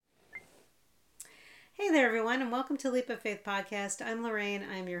Hey there, everyone, and welcome to Leap of Faith Podcast. I'm Lorraine,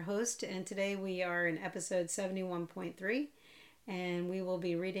 I'm your host, and today we are in episode 71.3, and we will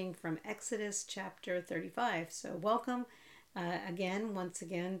be reading from Exodus chapter 35. So, welcome once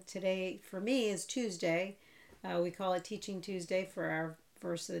again. Today for me is Tuesday. We call it Teaching Tuesday for our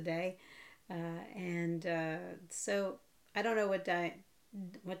verse of the day. So, I don't know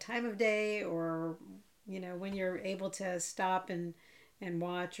what time of day or when you're able to stop and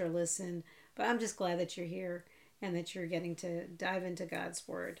watch or listen, but I'm just glad that you're here and that you're getting to dive into God's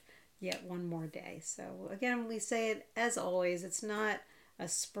Word yet one more day. So, again, we say it as always, it's not a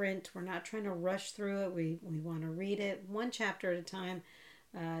sprint. We're not trying to rush through it. We want to read it one chapter at a time,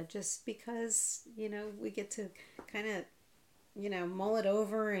 just because, we get to kind of, mull it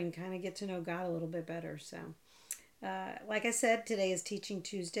over and kind of get to know God a little bit better. So, like I said, today is Teaching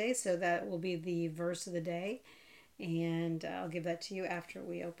Tuesday, so that will be the verse of the day. And I'll give that to you after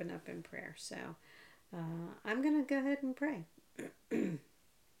we open up in prayer. So I'm going to go ahead and pray.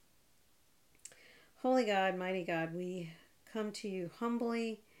 Holy God, mighty God, we come to you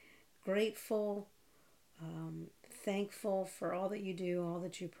humbly, grateful, thankful for all that you do, all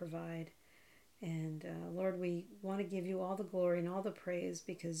that you provide. And Lord, we want to give you all the glory and all the praise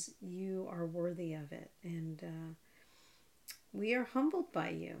because you are worthy of it. And we are humbled by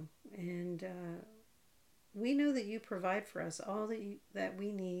you. And we know that you provide for us all that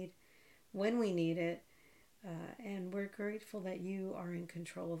we need when we need it. And we're grateful that you are in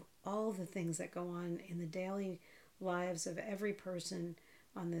control of all the things that go on in the daily lives of every person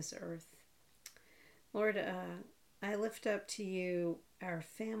on this earth. Lord, I lift up to you our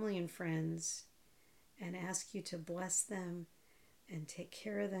family and friends and ask you to bless them and take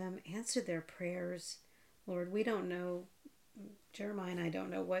care of them, answer their prayers. Lord, we don't know, Jeremiah and I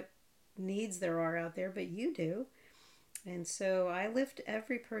don't know what needs there are out there, but you do. And so I lift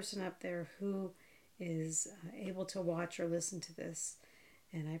every person up there who is able to watch or listen to this.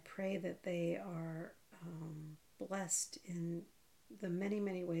 And I pray that they are blessed in the many,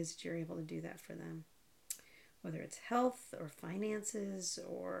 many ways that you're able to do that for them. Whether it's health or finances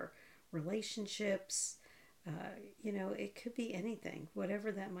or relationships, it could be anything, whatever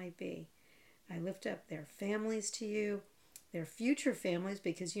that might be. I lift up their families to you, their future families,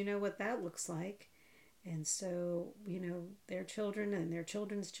 because you know what that looks like. And so, their children and their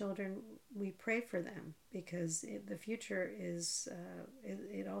children's children, we pray for them because the future is,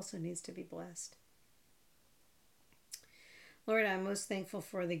 it also needs to be blessed. Lord, I'm most thankful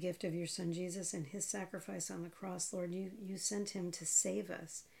for the gift of your Son Jesus and his sacrifice on the cross. Lord, you sent him to save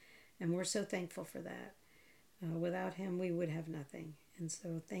us, and we're so thankful for that. Without him, we would have nothing. And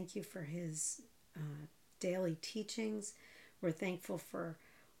so thank you for his daily teachings. We're thankful for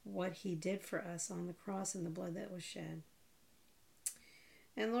what he did for us on the cross and the blood that was shed.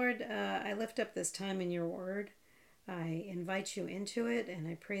 And Lord, I lift up this time in your word. I invite you into it, and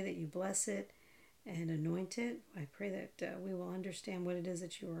I pray that you bless it and anoint it. I pray that we will understand what it is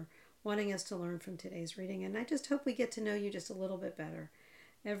that you are wanting us to learn from today's reading. And I just hope we get to know you just a little bit better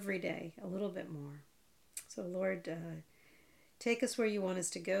every day, a little bit more. So Lord, take us where you want us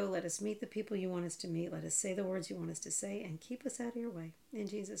to go. Let us meet the people you want us to meet. Let us say the words you want us to say and keep us out of your way. In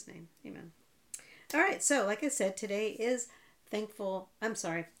Jesus' name, amen. All right, so like I said, today is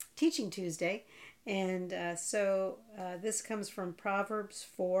Teaching Tuesday. And this comes from Proverbs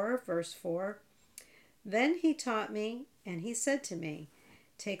 4, verse 4. Then he taught me, and he said to me,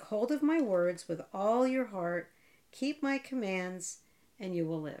 take hold of my words with all your heart, keep my commands, and you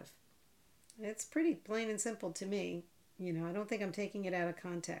will live. It's pretty plain and simple to me. I don't think I'm taking it out of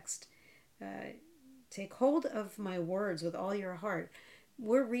context. Take hold of my words with all your heart.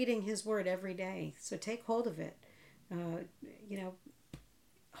 We're reading his word every day, so take hold of it.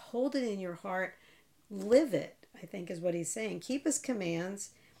 Hold it in your heart. Live it, I think is what he's saying. Keep his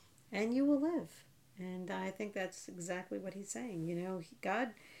commands, and you will live. And I think that's exactly what he's saying. God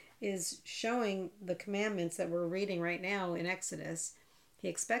is showing the commandments that we're reading right now in Exodus. He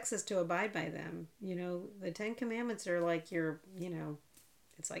expects us to abide by them. The 10 Commandments are like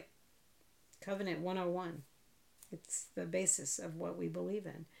it's like Covenant 101. It's the basis of what we believe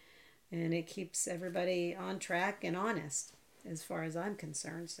in. And it keeps everybody on track and honest as far as I'm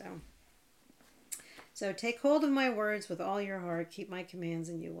concerned. So take hold of my words with all your heart, keep my commands,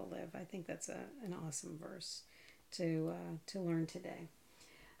 and you will live. I think that's an awesome verse to learn today.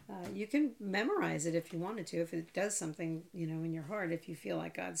 You can memorize it if you wanted to. If it does something, in your heart, if you feel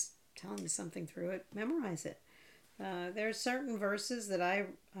like God's telling you something through it, memorize it. There are certain verses that I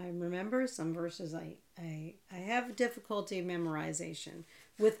remember. Some verses I have difficulty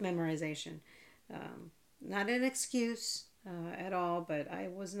with memorization. Not an excuse, at all, but I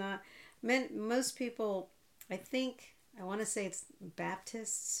was not. Most people, I think, I want to say it's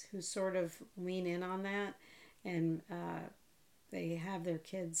Baptists who sort of lean in on that, and they have their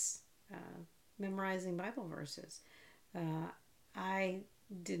kids memorizing Bible verses. I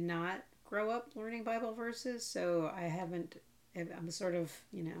did not grow up learning Bible verses, so I haven't. I'm sort of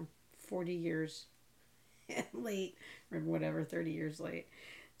 40 years late or whatever, 30 years late.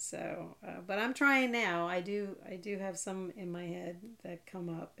 So, but I'm trying now. I do have some in my head that come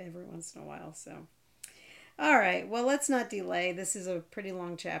up every once in a while. So, all right. Well, let's not delay. This is a pretty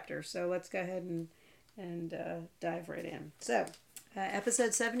long chapter, so let's go ahead and dive right in. So,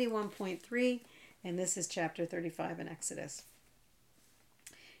 episode 71.3, and this is chapter 35 in Exodus.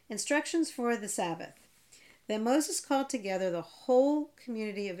 Instructions for the Sabbath. Then Moses called together the whole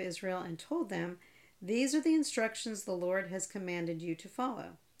community of Israel and told them, "These are the instructions the Lord has commanded you to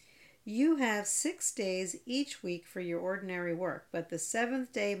follow. You have 6 days each week for your ordinary work, but the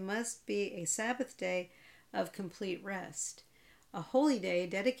seventh day must be a Sabbath day of complete rest, a holy day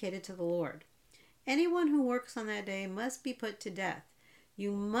dedicated to the Lord. Anyone who works on that day must be put to death.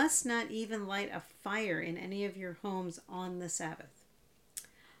 You must not even light a fire in any of your homes on the Sabbath."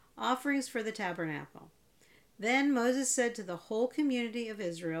 Offerings for the tabernacle. Then Moses said to the whole community of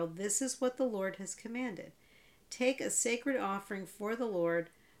Israel, "This is what the Lord has commanded. Take a sacred offering for the Lord.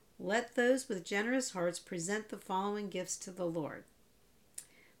 Let those with generous hearts present the following gifts to the Lord: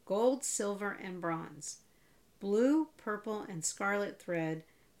 gold, silver, and bronze, blue, purple, and scarlet thread,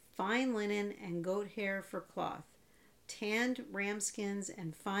 fine linen and goat hair for cloth, tanned ram skins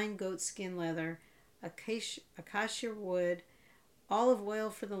and fine goat skin leather, acacia wood, olive oil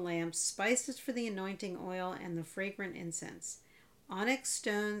for the lamps, spices for the anointing oil and the fragrant incense, onyx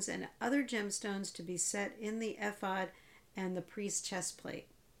stones and other gemstones to be set in the ephod and the priest's chest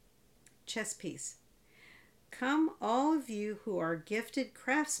piece. Come, all of you who are gifted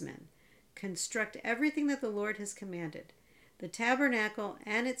craftsmen, construct everything that the Lord has commanded: the tabernacle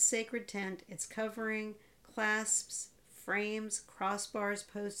and its sacred tent, its covering, clasps, frames, crossbars,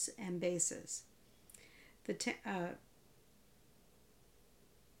 posts, and bases.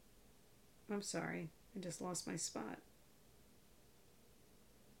 I'm sorry, I just lost my spot.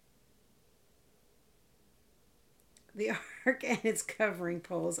 The ark and its covering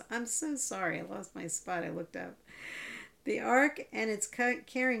poles. I'm so sorry, I lost my spot. I looked up. The ark and its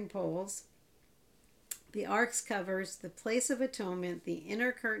carrying poles, the ark's covers, the place of atonement, the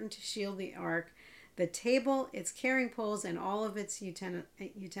inner curtain to shield the ark, the table, its carrying poles, and all of its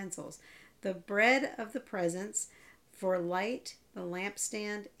utensils, the bread of the presence for light, the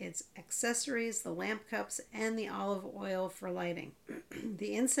lampstand, its accessories, the lamp cups, and the olive oil for lighting,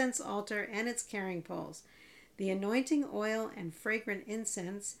 the incense altar and its carrying poles, the anointing oil and fragrant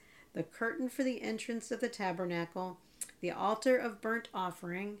incense, the curtain for the entrance of the tabernacle, the altar of burnt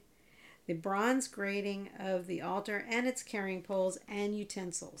offering, the bronze grating of the altar and its carrying poles and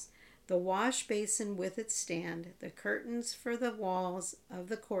utensils, the wash basin with its stand, the curtains for the walls of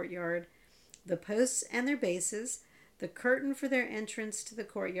the courtyard, the posts and their bases, the curtain for their entrance to the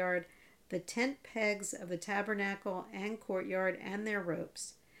courtyard, the tent pegs of the tabernacle and courtyard and their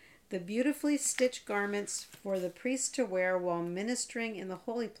ropes, the beautifully stitched garments for the priest to wear while ministering in the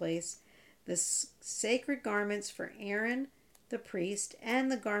holy place, the sacred garments for Aaron the priest,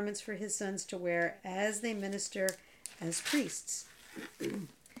 and the garments for his sons to wear as they minister as priests.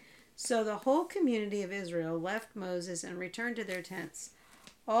 So the whole community of Israel left Moses and returned to their tents.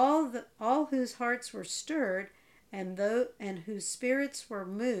 All whose hearts were stirred and whose spirits were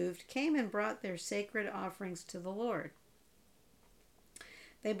moved came and brought their sacred offerings to the Lord.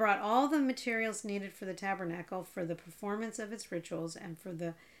 They brought all the materials needed for the tabernacle, for the performance of its rituals, and for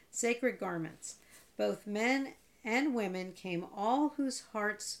the sacred garments. Both men and women came, all whose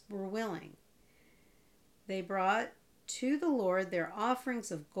hearts were willing. They brought to the Lord their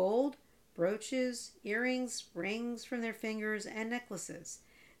offerings of gold, brooches, earrings, rings from their fingers, and necklaces.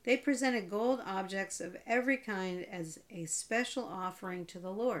 They presented gold objects of every kind as a special offering to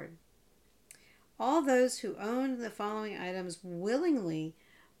the Lord. All those who owned the following items willingly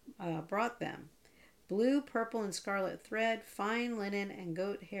brought them: blue, purple, and scarlet thread, fine linen and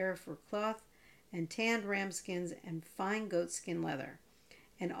goat hair for cloth, and tanned ram skins and fine goat skin leather.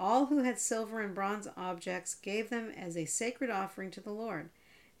 And all who had silver and bronze objects gave them as a sacred offering to the Lord.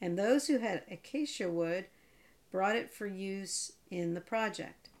 And those who had acacia wood brought it for use in the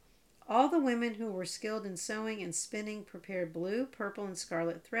project. All the women who were skilled in sewing and spinning prepared blue, purple, and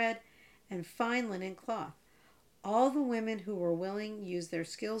scarlet thread and fine linen cloth. All the women who were willing used their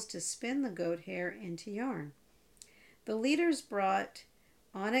skills to spin the goat hair into yarn. The leaders brought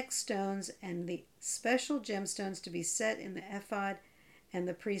onyx stones and the special gemstones to be set in the ephod and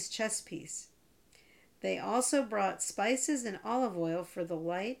the priest's chest piece. They also brought spices and olive oil for the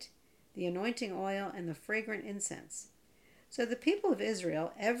light, the anointing oil, and the fragrant incense. So the people of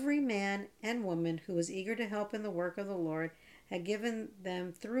Israel, every man and woman who was eager to help in the work of the Lord, had given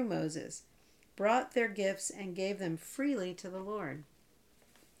them through Moses, brought their gifts and gave them freely to the Lord.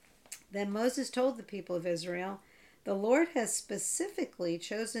 Then Moses told the people of Israel, "The Lord has specifically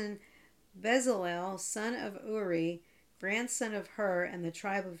chosen Bezalel, son of Uri, grandson of Hur, and the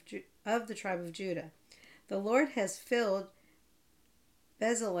tribe of Judah. The Lord has filled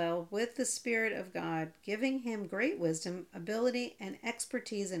Bezalel with the Spirit of God, giving him great wisdom, ability, and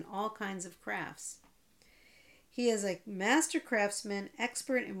expertise in all kinds of crafts. He is a master craftsman,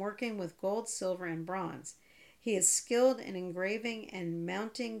 expert in working with gold, silver, and bronze. He is skilled in engraving and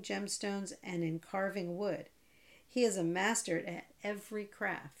mounting gemstones and in carving wood. He is a master at every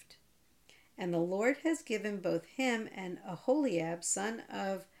craft. And the Lord has given both him and Aholiab, son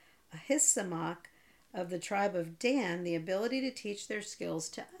of Ahisamach, of the tribe of Dan, the ability to teach their skills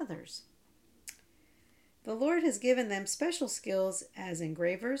to others. The Lord has given them special skills as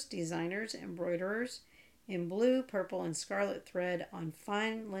engravers, designers, embroiderers in blue, purple, and scarlet thread on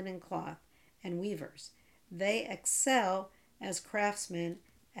fine linen cloth, and weavers. They excel as craftsmen,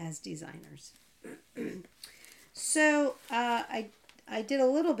 as designers." So I did a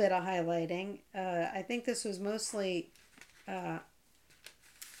little bit of highlighting. I think this was mostly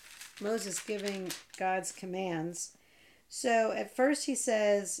Moses giving God's commands. So at first he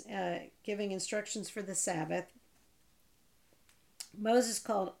says, giving instructions for the Sabbath. Moses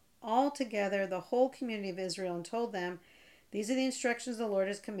called all together the whole community of Israel and told them, "These are the instructions the Lord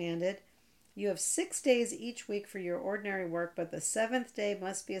has commanded. You have 6 days each week for your ordinary work, but the seventh day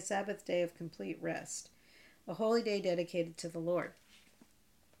must be a Sabbath day of complete rest, a holy day dedicated to the Lord."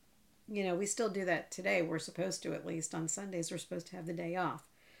 You know, we still do that today. We're supposed to, at least on Sundays, we're supposed to have the day off.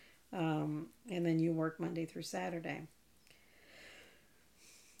 And then you work Monday through Saturday.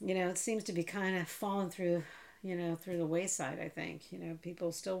 You know, it seems to be kind of falling through, through the wayside, I think.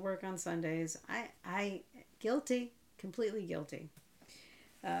 People still work on Sundays. I guilty, completely guilty.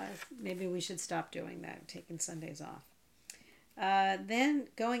 Maybe we should stop doing that, taking Sundays off. Then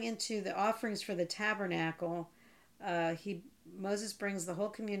going into the offerings for the tabernacle, Moses brings the whole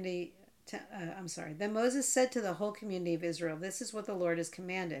community. Then Moses said to the whole community of Israel, "This is what the Lord has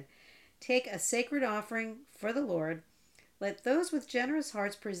commanded. Take a sacred offering for the Lord. Let those with generous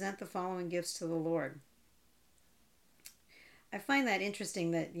hearts present the following gifts to the Lord." I find that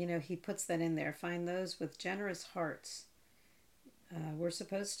interesting that, he puts that in there. Find those with generous hearts. We're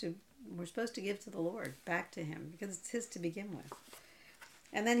supposed to give to the Lord, back to him, because it's his to begin with.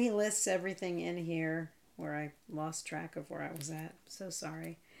 And then he lists everything in here where I lost track of where I was at. So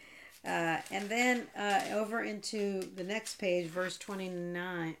sorry. And then over into the next page, verse 20.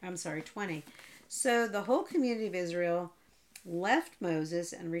 "So the whole community of Israel left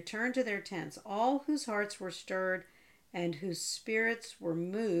Moses and returned to their tents. All whose hearts were stirred and whose spirits were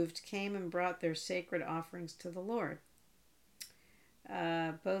moved came and brought their sacred offerings to the Lord.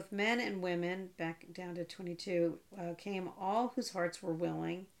 Both men and women," back down to 22, "came, all whose hearts were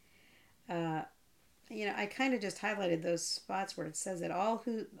willing." I kind of just highlighted those spots where it says that all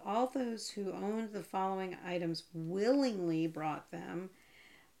those who owned the following items willingly brought them.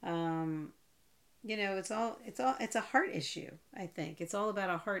 It's a heart issue. I think it's all about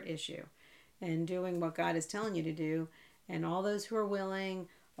a heart issue, and doing what God is telling you to do. And all those who are willing,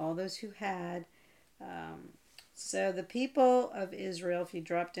 all those who had. So the people of Israel, if you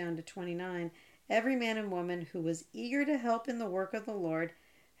drop down to 29, every man and woman who was eager to help in the work of the Lord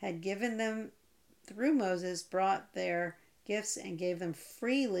had given them through Moses, brought their gifts and gave them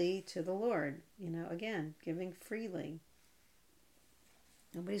freely to the Lord. Again, giving freely.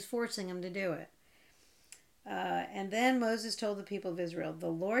 Nobody's forcing them to do it. And then Moses told the people of Israel, "The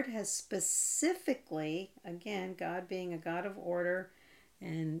Lord has specifically," again, God being a God of order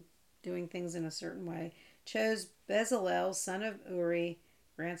and doing things in a certain way, "chose Bezalel, son of Uri,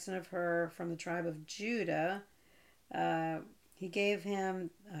 grandson of Hur, from the tribe of Judah. He gave him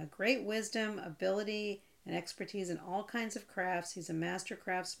great wisdom, ability, and expertise in all kinds of crafts. He's a master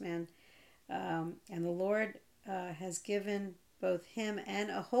craftsman. And the Lord has given both him and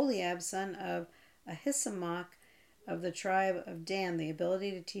Aholiab, son of Ahisamach, of the tribe of Dan, the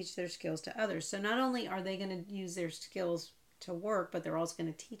ability to teach their skills to others." So not only are they going to use their skills to work, but they're also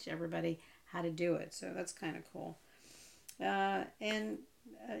going to teach everybody how to do it. So that's kind of cool. So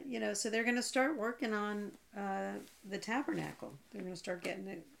they're going to start working on the tabernacle. They're going to start getting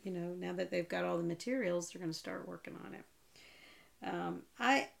it, now that they've got all the materials, they're going to start working on it.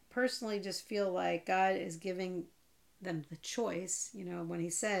 I personally just feel like God is giving them the choice, when He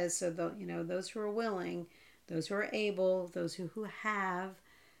says, so those who are willing, those who are able, those who have,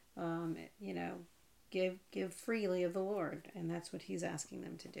 um, you know, give freely of the Lord, and that's what He's asking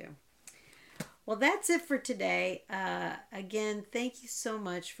them to do. Well, that's it for today. Again, thank you so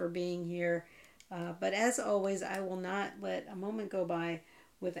much for being here. But as always, I will not let a moment go by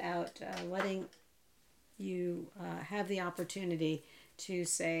without letting you have the opportunity to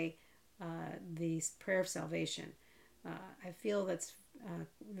say the prayer of salvation. I feel that's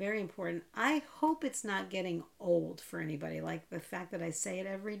very important. I hope it's not getting old for anybody, like the fact that I say it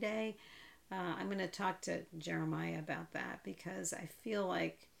every day. I'm going to talk to Jeremiah about that because I feel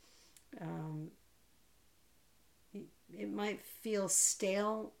like um, it might feel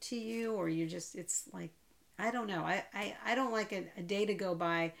stale to you, or it's like, I don't know. I don't like a day to go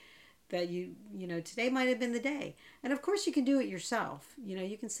by that today might have been the day. And of course you can do it yourself.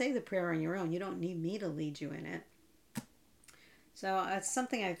 You can say the prayer on your own. You don't need me to lead you in it. So it's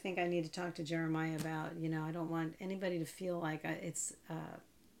something I think I need to talk to Jeremiah about. I don't want anybody to feel like it's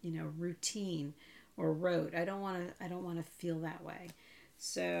routine or rote. I don't want to feel that way.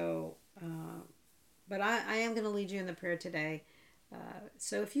 So but I am going to lead you in the prayer today.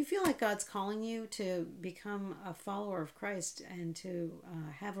 So if you feel like God's calling you to become a follower of Christ and to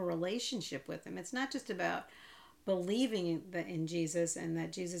have a relationship with Him, it's not just about believing in Jesus and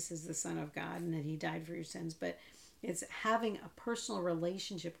that Jesus is the Son of God and that He died for your sins, but it's having a personal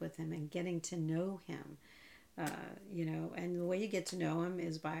relationship with Him and getting to know Him. And the way you get to know Him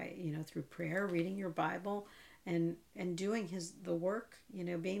is by, through prayer, reading your Bible, and doing the work,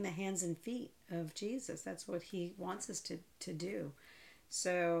 being the hands and feet of Jesus. That's what He wants us to do.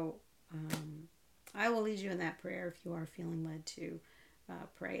 So I will lead you in that prayer if you are feeling led to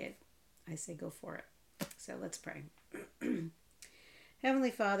pray it. I say go for it. So let's pray.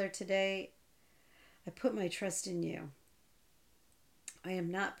 Heavenly Father, today I put my trust in You. I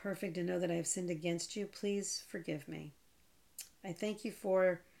am not perfect and know that I have sinned against You. Please forgive me. I thank You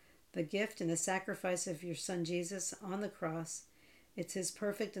for the gift and the sacrifice of Your Son Jesus on the cross. It's His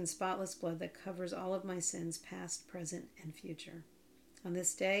perfect and spotless blood that covers all of my sins, past, present, and future. On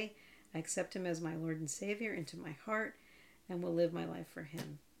this day, I accept Him as my Lord and Savior into my heart and will live my life for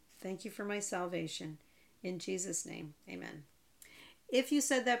Him. Thank You for my salvation. In Jesus' name, amen. If you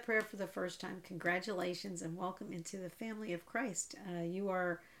said that prayer for the first time, congratulations and welcome into the family of Christ. You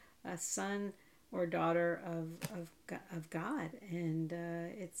are a son or daughter of God, and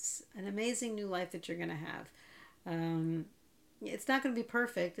it's an amazing new life that you're going to have. It's not going to be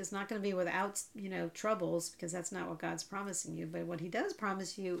perfect. It's not going to be without troubles, because that's not what God's promising you. But what He does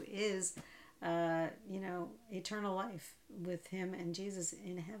promise you is eternal life with Him and Jesus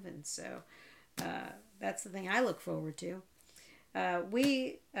in heaven. So that's the thing I look forward to.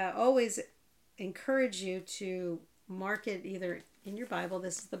 We always encourage you to mark it either in your Bible.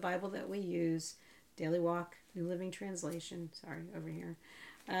 This is the Bible that we use, Daily Walk, New Living Translation. Sorry, over here.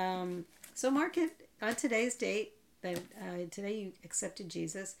 So mark it on today's date, that today you accepted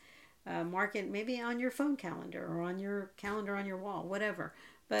Jesus. Mark it maybe on your phone calendar or on your calendar on your wall, whatever.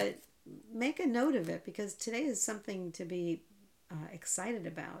 But make a note of it, because today is something to be excited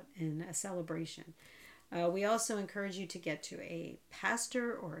about and a celebration. We also encourage you to get to a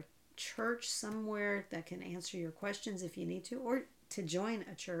pastor or a church somewhere that can answer your questions if you need to, or to join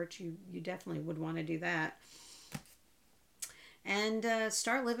a church. You definitely would want to do that. And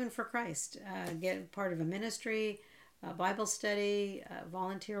start living for Christ. Get part of a ministry, a Bible study,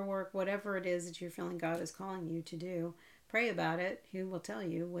 volunteer work, whatever it is that you're feeling God is calling you to do. Pray about it. He will tell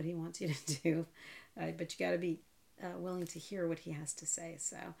you what He wants you to do. But you got to be willing to hear what He has to say.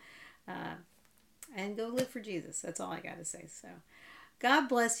 So, and go live for Jesus. That's all I got to say. So, God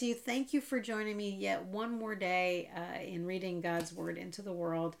bless you. Thank you for joining me yet one more day in reading God's Word into the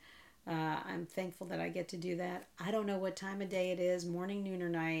world. I'm thankful that I get to do that. I don't know what time of day it is, morning, noon, or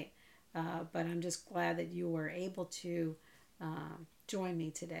night, but I'm just glad that you were able to join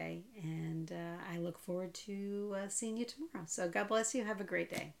me today. And I look forward to seeing you tomorrow. So God bless you. Have a great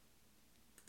day.